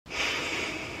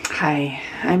Hi,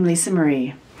 I'm Lisa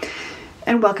Marie,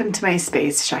 and welcome to my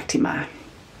space, Shakti Ma.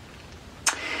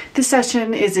 This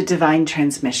session is a divine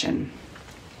transmission.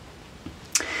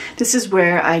 This is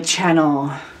where I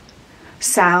channel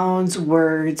sounds,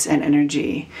 words, and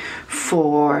energy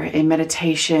for a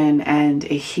meditation and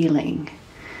a healing.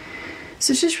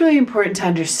 So it's just really important to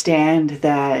understand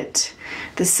that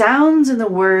the sounds and the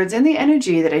words and the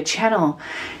energy that I channel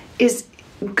is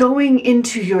going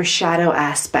into your shadow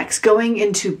aspects, going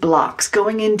into blocks,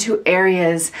 going into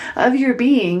areas of your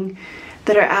being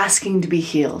that are asking to be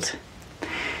healed.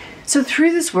 So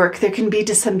through this work, there can be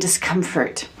some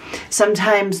discomfort.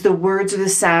 Sometimes the words or the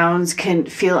sounds can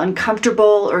feel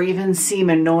uncomfortable or even seem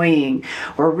annoying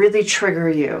or really trigger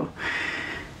you.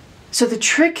 So the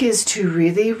trick is to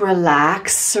really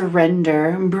relax,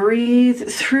 surrender, breathe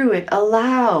through it,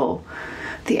 allow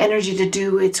the energy to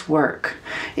do its work.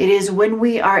 It is when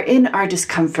we are in our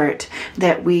discomfort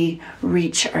that we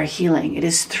reach our healing. It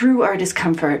is through our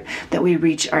discomfort that we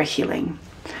reach our healing.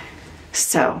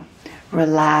 So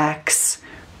relax,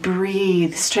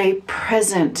 breathe, stay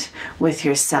present with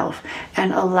yourself,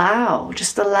 and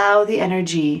just allow the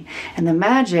energy and the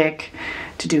magic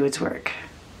to do its work.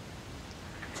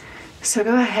 So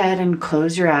go ahead and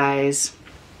close your eyes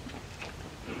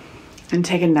and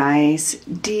take a nice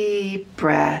deep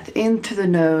breath in through the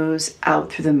nose, out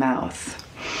through the mouth.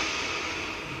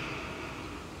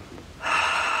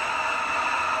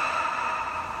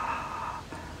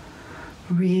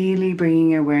 Really bringing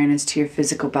your awareness to your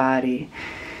physical body.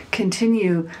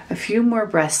 Continue a few more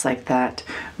breaths like that,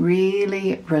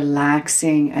 really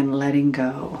relaxing and letting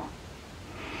go.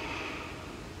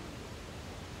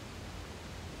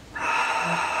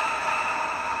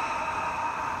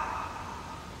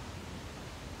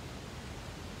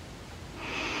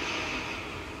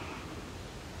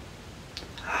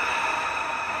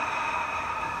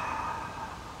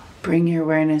 Bring your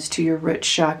awareness to your root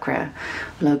chakra,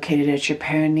 located at your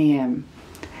perineum,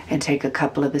 and take a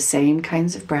couple of the same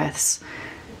kinds of breaths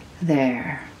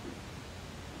there.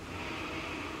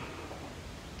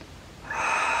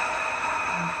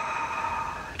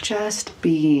 Just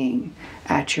being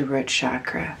at your root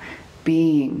chakra,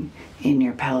 being in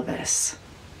your pelvis.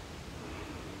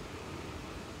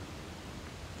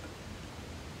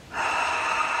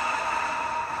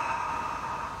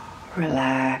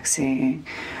 Relaxing,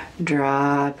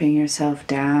 dropping yourself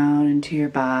down into your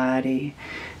body,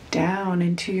 down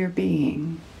into your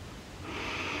being.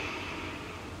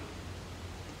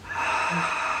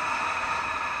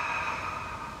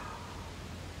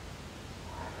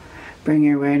 Bring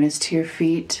your awareness to your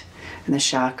feet and the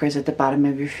chakras at the bottom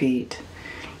of your feet.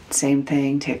 Same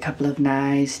thing, take a couple of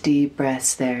nice deep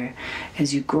breaths there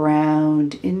as you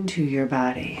ground into your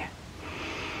body.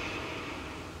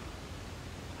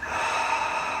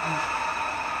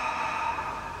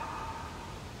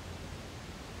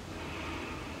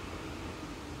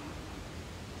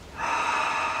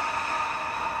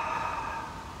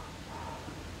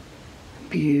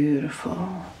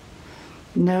 Beautiful.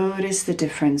 Notice the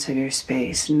difference of your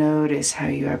space. Notice how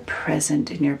you are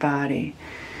present in your body.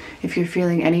 If you're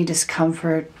feeling any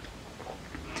discomfort,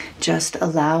 just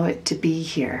allow it to be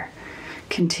here.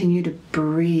 Continue to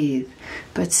breathe,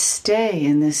 but stay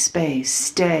in this space.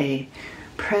 Stay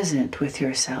present with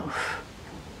yourself.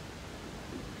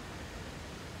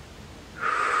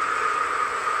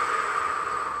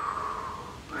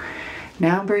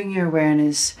 Now bring your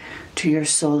awareness to your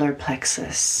solar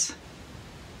plexus,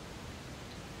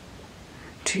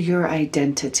 to your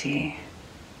identity.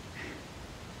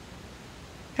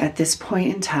 At this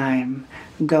point in time,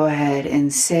 go ahead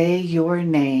and say your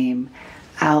name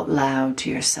out loud to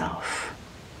yourself.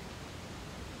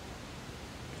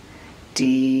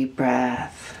 Deep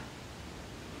breath.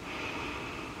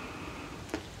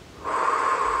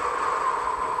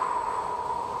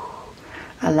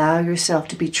 Allow yourself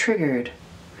to be triggered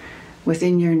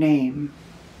within your name.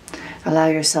 Allow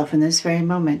yourself in this very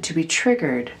moment to be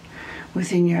triggered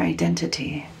within your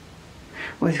identity,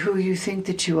 with who you think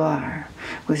that you are,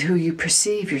 with who you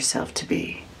perceive yourself to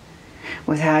be,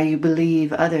 with how you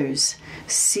believe others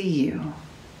see you.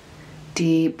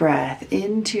 Deep breath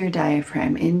into your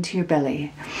diaphragm, into your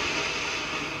belly.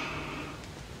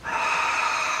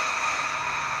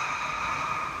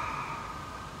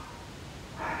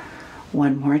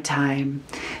 One more time,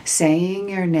 saying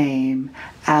your name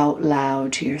out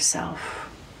loud to yourself.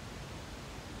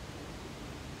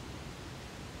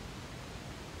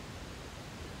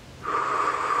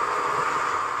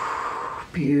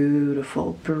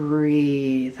 Beautiful.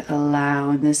 Breathe.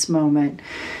 Allow in this moment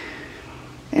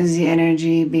as the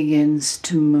energy begins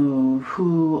to move.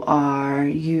 Who are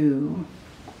you?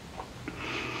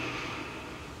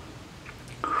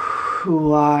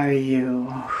 Who are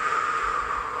you?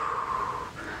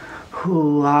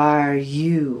 Who are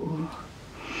you?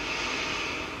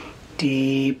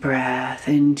 Deep breath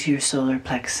into your solar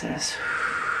plexus.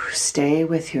 Stay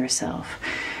with yourself.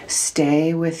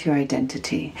 Stay with your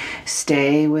identity.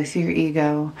 Stay with your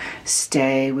ego.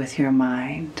 Stay with your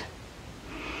mind.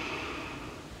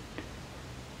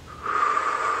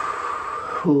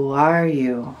 Who are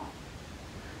you?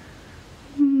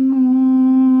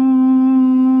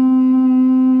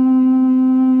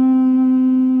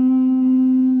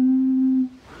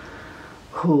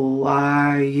 Who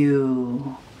are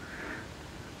you?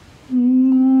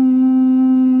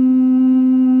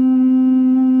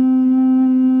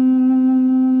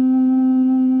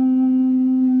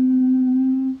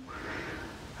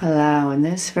 Allow in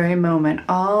this very moment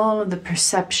all of the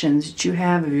perceptions that you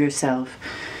have of yourself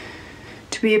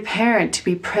to be apparent, to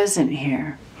be present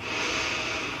here.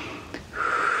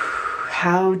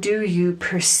 How do you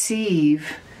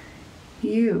perceive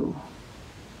you?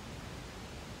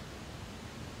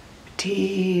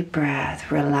 Deep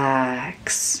breath,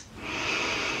 relax.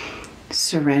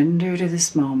 Surrender to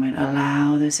this moment.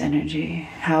 Allow this energy.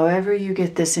 However you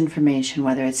get this information,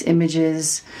 whether it's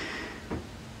images,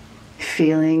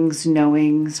 feelings,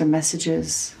 knowings, or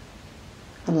messages,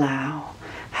 allow.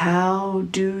 How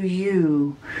do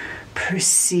you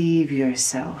perceive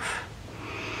yourself?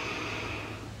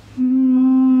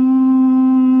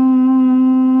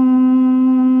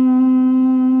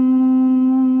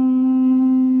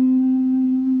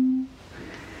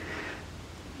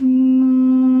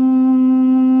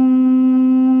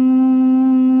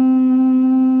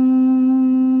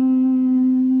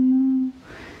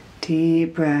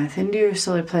 Deep breath into your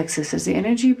solar plexus as the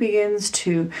energy begins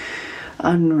to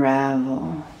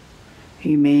unravel.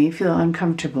 You may feel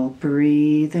uncomfortable.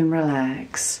 Breathe and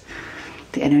relax.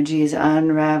 The energy is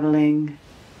unraveling.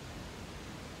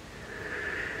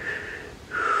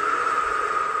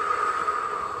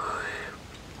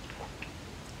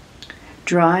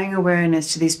 Drawing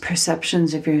awareness to these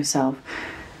perceptions of yourself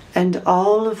and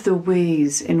all of the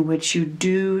ways in which you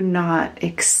do not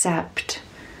accept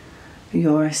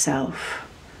yourself.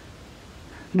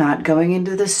 Not going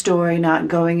into the story, not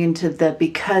going into the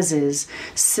becauses,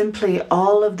 simply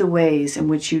all of the ways in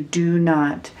which you do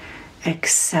not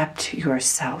accept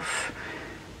yourself.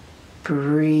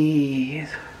 Breathe.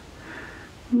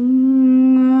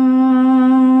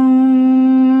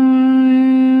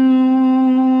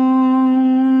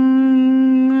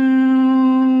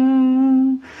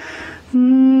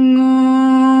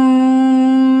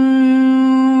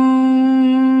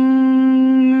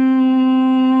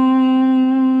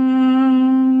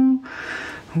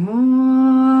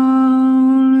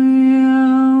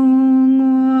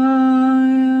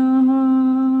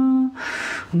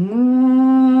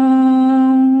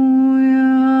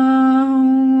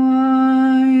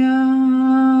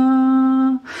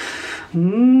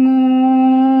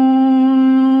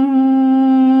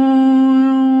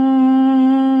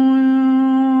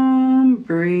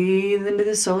 Breathe into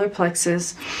the solar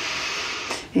plexus,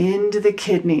 into the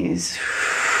kidneys.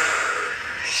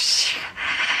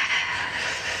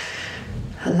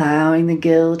 Allowing the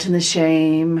guilt and the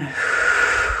shame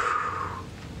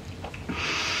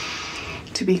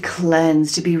to be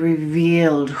cleansed, to be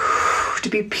revealed, to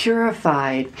be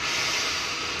purified.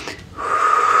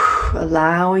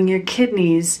 Allowing your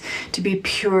kidneys to be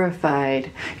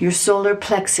purified, your solar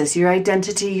plexus, your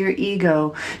identity, your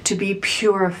ego to be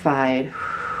purified.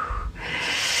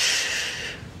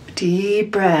 Deep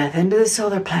breath into the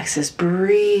solar plexus.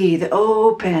 Breathe,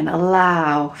 open,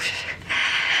 allow.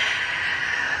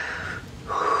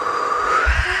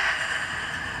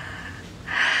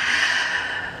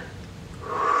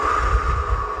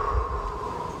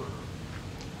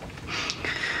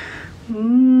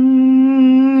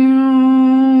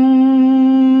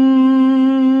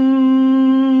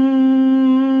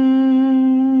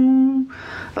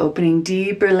 Opening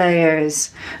deeper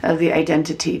layers of the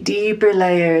identity, deeper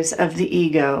layers of the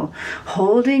ego,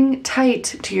 holding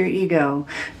tight to your ego.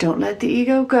 Don't let the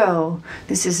ego go.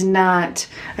 This is not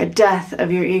a death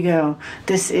of your ego.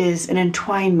 This is an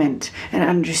entwinement, an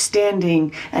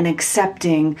understanding, an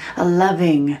accepting, a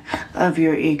loving of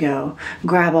your ego.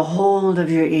 Grab a hold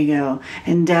of your ego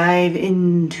and dive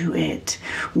into it.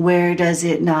 Where does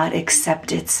it not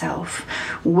accept itself?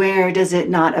 Where does it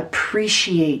not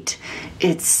appreciate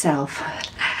itself?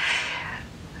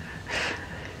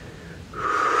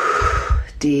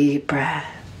 Deep breath.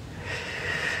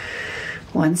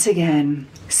 Once again,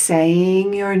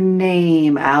 saying your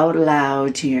name out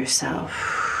loud to yourself.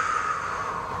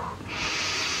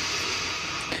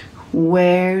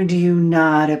 Where do you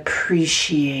not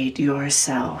appreciate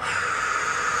yourself?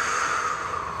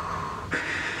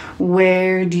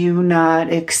 Where do you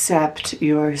not accept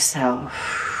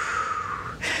yourself?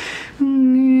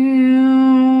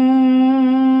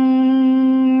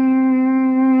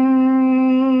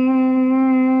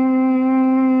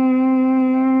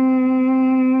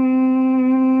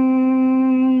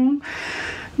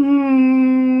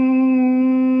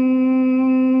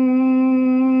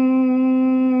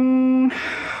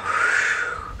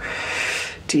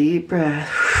 Deep breath.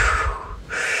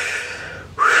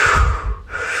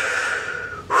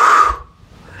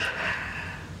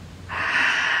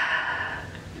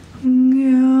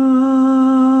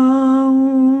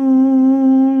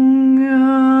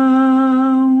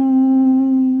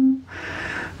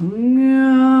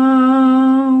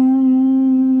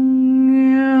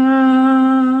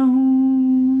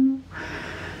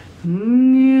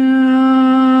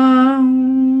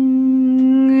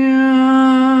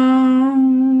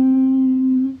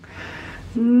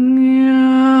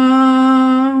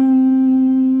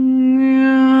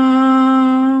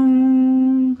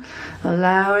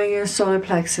 Allowing your solar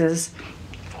plexus,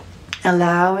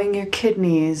 allowing your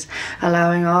kidneys,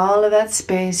 allowing all of that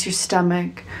space, your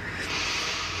stomach,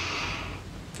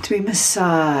 to be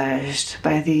massaged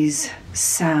by these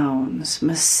sounds,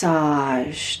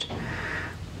 massaged.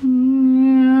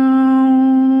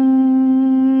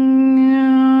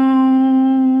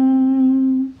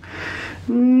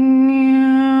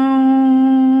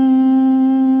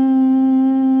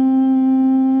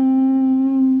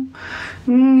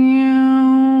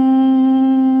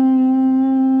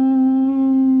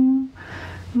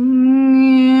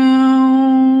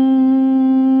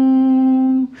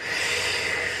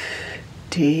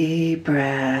 Deep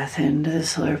breath into the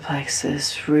solar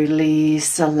plexus.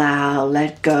 Release, allow,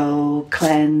 let go,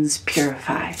 cleanse,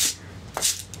 purify.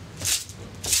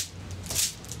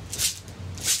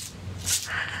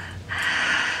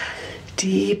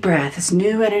 Deep breath as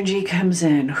new energy comes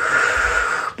in.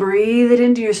 Breathe it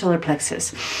into your solar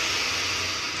plexus.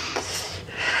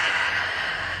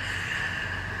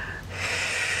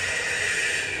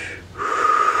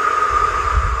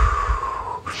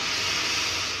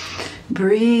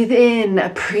 Breathe in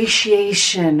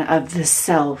appreciation of the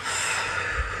self.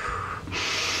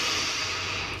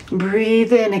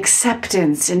 Breathe in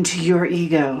acceptance into your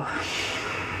ego.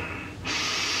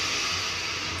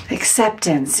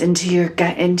 Acceptance into your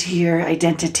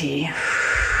identity.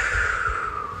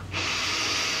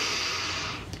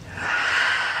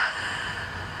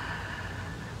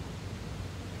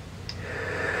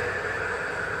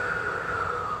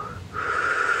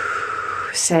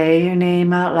 Say your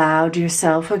name out loud to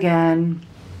yourself again.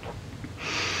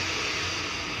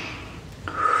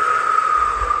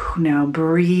 Now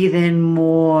breathe in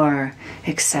more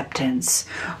acceptance,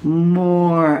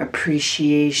 more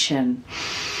appreciation.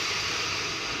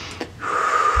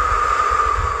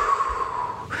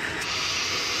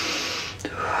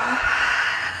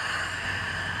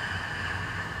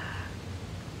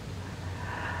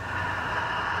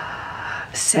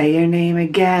 Say your name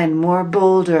again, more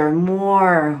bolder,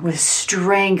 more with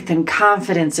strength and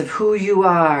confidence of who you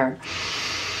are.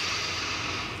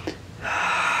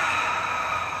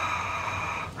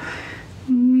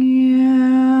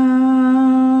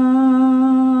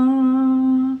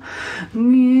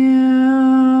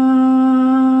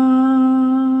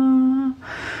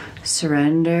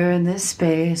 Surrender in this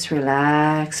space,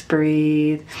 relax,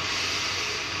 breathe.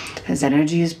 As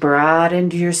energy is brought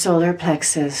into your solar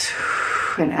plexus,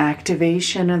 an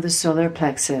activation of the solar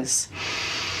plexus.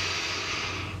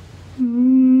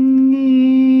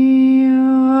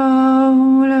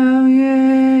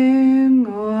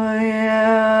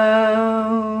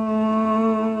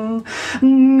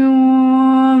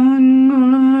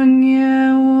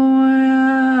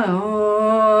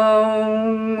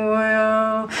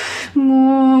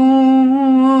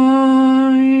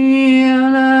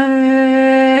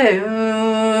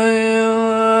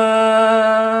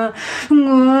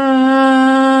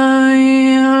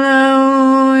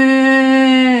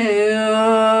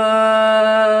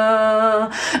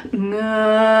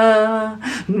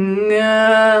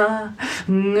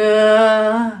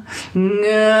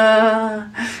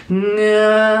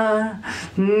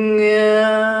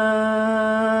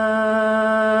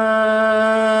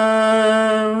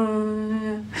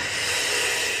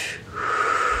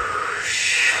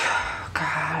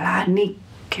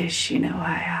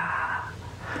 Nikeshinawaya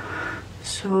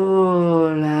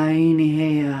Sola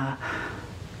Inhea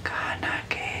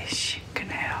Kanake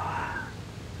Shikanewa.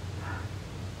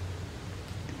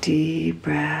 Deep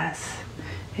breath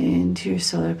into your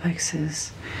solar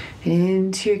plexus,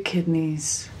 into your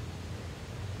kidneys.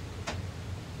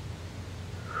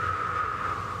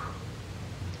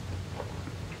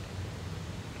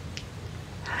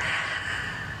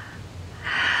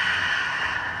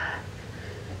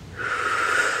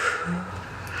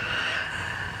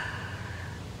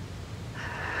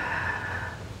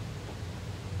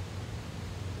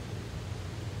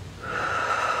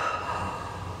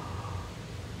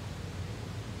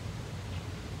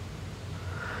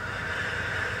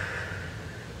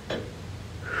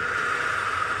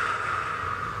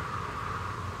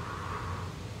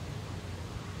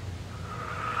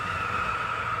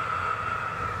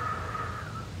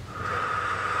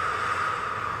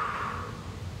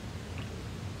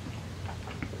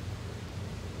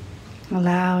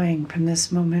 Allowing from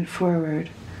this moment forward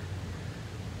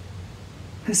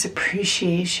this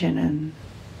appreciation and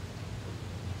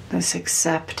this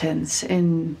acceptance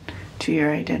into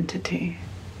your identity.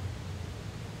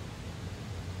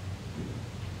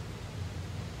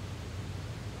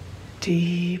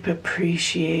 Deep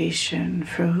appreciation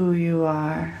for who you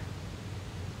are,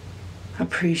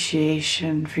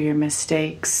 appreciation for your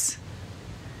mistakes,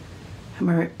 and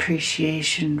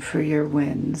appreciation for your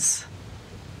wins.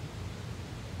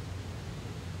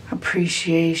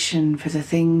 Appreciation for the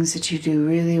things that you do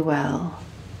really well.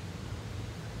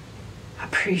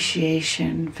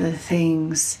 Appreciation for the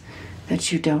things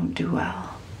that you don't do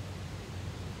well.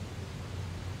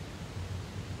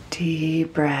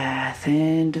 Deep breath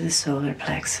into the solar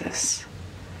plexus.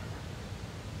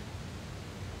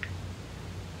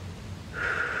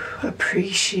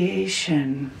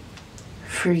 Appreciation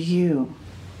for you.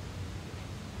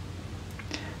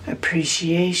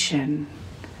 Appreciation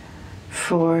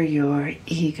for your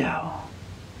ego.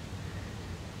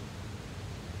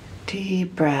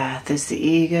 Deep breath as the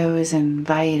ego is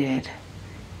invited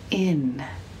in.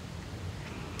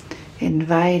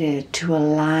 Invited to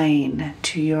align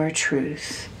to your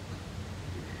truth.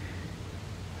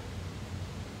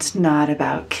 It's not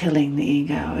about killing the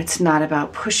ego. It's not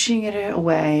about pushing it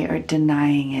away or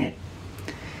denying it.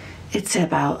 It's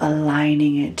about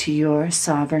aligning it to your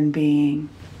sovereign being.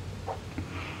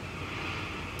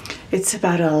 It's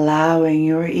about allowing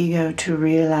your ego to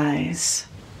realize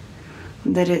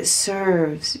that it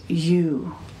serves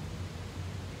you,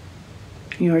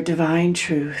 your divine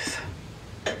truth,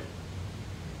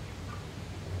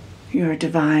 your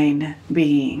divine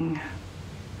being.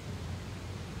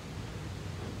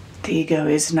 The ego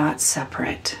is not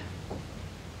separate.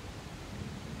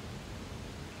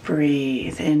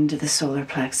 Breathe into the solar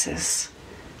plexus.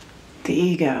 The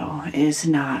ego is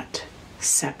not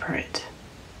separate.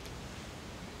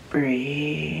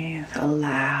 Breathe,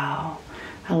 allow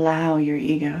your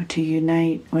ego to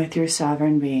unite with your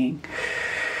sovereign being.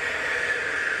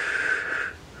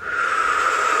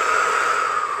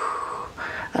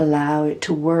 Allow it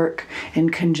to work in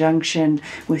conjunction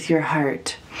with your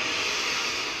heart,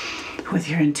 with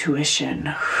your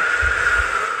intuition,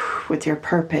 with your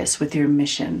purpose, with your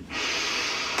mission.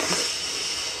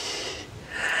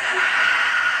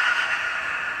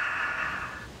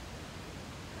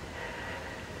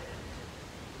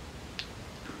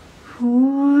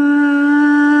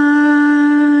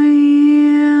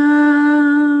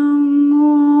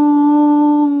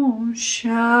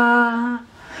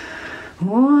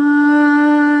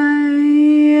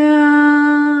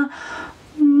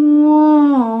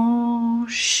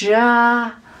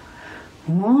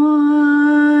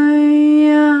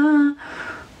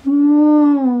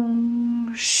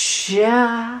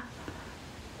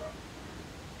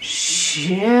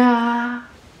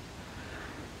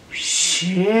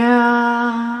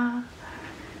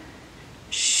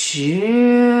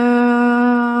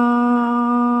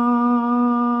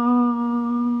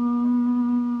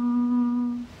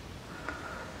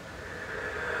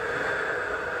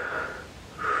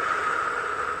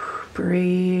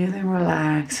 Breathe and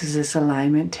relax as this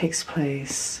alignment takes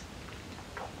place.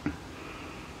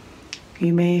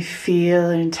 You may feel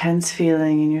an intense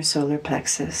feeling in your solar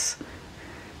plexus.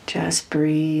 Just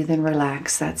breathe and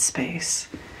relax that space.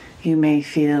 You may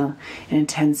feel an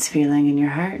intense feeling in your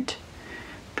heart.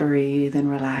 Breathe and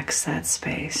relax that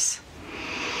space.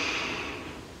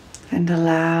 And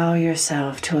allow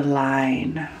yourself to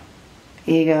align.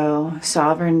 Ego,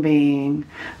 sovereign being,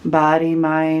 body,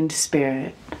 mind,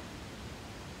 spirit.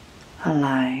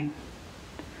 Align.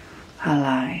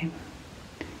 Align.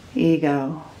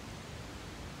 Ego,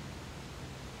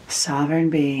 sovereign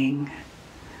being,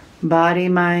 body,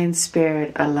 mind,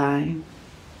 spirit, align.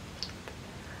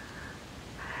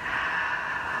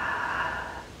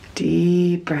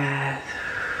 Deep breath.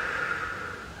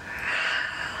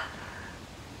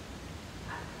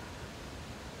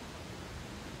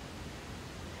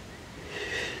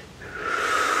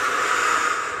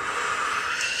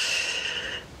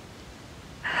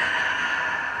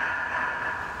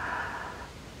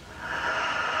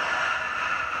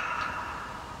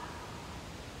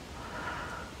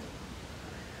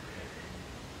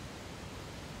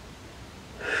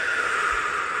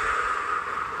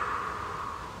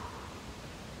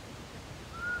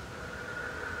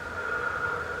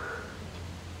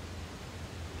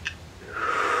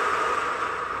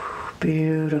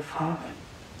 Beautiful.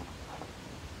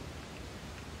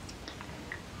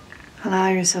 Allow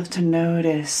yourself to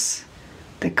notice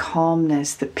the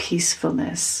calmness, the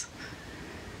peacefulness,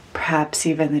 perhaps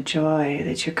even the joy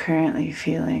that you're currently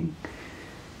feeling.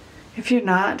 If you're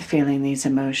not feeling these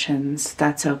emotions,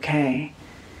 that's okay.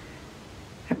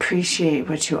 Appreciate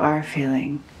what you are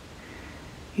feeling.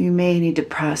 You may need to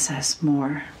process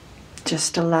more.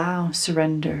 Just allow,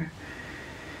 surrender.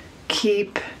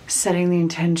 Keep setting the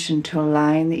intention to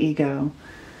align the ego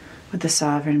with the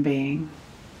sovereign being.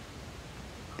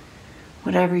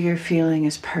 Whatever you're feeling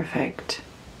is perfect.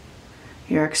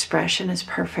 Your expression is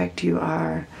perfect. You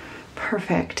are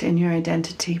perfect in your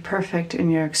identity, perfect in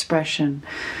your expression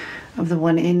of the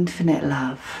one infinite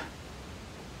love.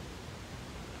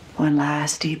 One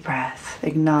last deep breath.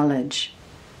 Acknowledge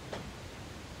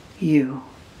you.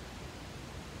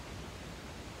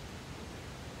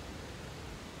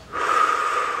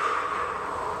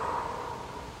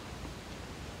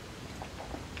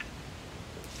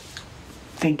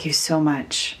 Thank you so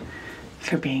much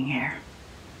for being here.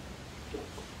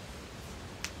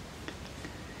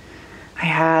 I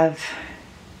have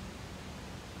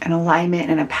an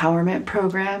alignment and empowerment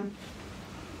program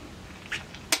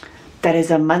that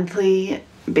is a monthly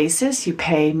basis. You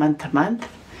pay month to month.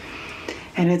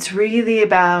 And it's really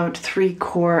about 3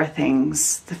 core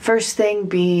things. The first thing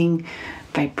being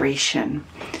vibration.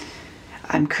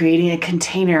 I'm creating a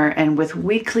container, and with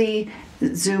weekly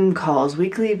Zoom calls,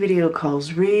 weekly video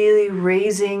calls, really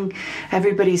raising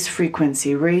everybody's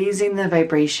frequency, raising the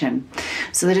vibration,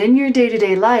 so that in your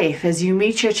day-to-day life, as you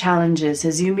meet your challenges,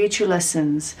 as you meet your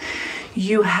lessons,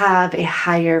 you have a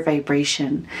higher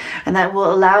vibration, and that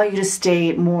will allow you to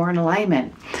stay more in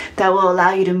alignment. That will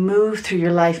allow you to move through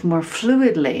your life more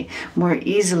fluidly, more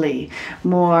easily,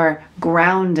 more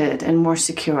grounded, and more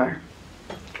secure.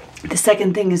 The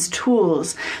second thing is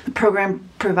tools. The program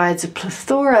provides a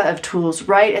plethora of tools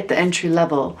right at the entry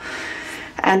level.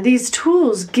 And these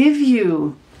tools give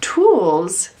you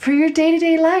tools for your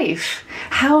day-to-day life.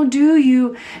 How do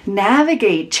you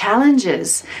navigate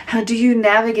challenges? How do you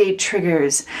navigate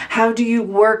triggers? How do you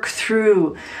work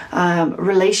through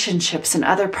relationships and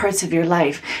other parts of your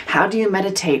life? How do you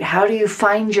meditate? How do you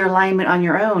find your alignment on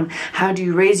your own? How do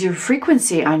you raise your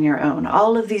frequency on your own?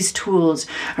 All of these tools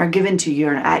are given to you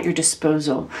and at your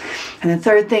disposal. And the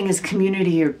third thing is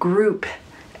community or group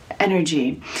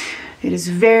energy. It is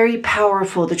very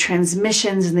powerful, the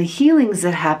transmissions and the healings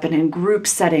that happen in group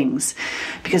settings,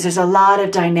 because there's a lot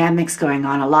of dynamics going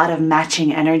on, a lot of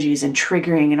matching energies and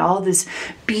triggering and all this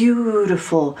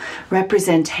beautiful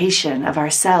representation of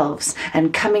ourselves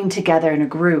and coming together in a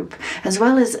group, as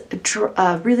well as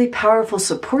a really powerful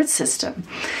support system.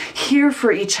 Here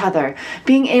for each other,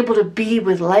 being able to be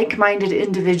with like-minded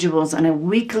individuals on a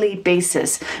weekly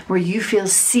basis where you feel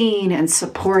seen and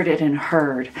supported and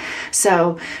heard.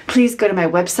 So please go to my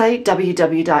website,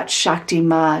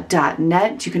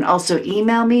 www.shaktima.net. You can also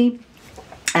email me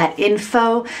at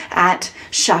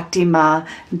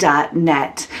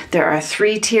info@shaktima.net. There are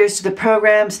 3 tiers to the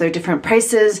program, so they're different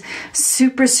prices,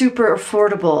 super, super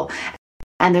affordable.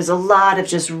 And there's a lot of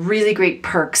just really great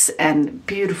perks and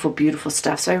beautiful, beautiful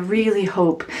stuff. So I really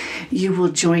hope you will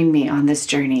join me on this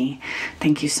journey.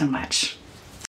 Thank you so much.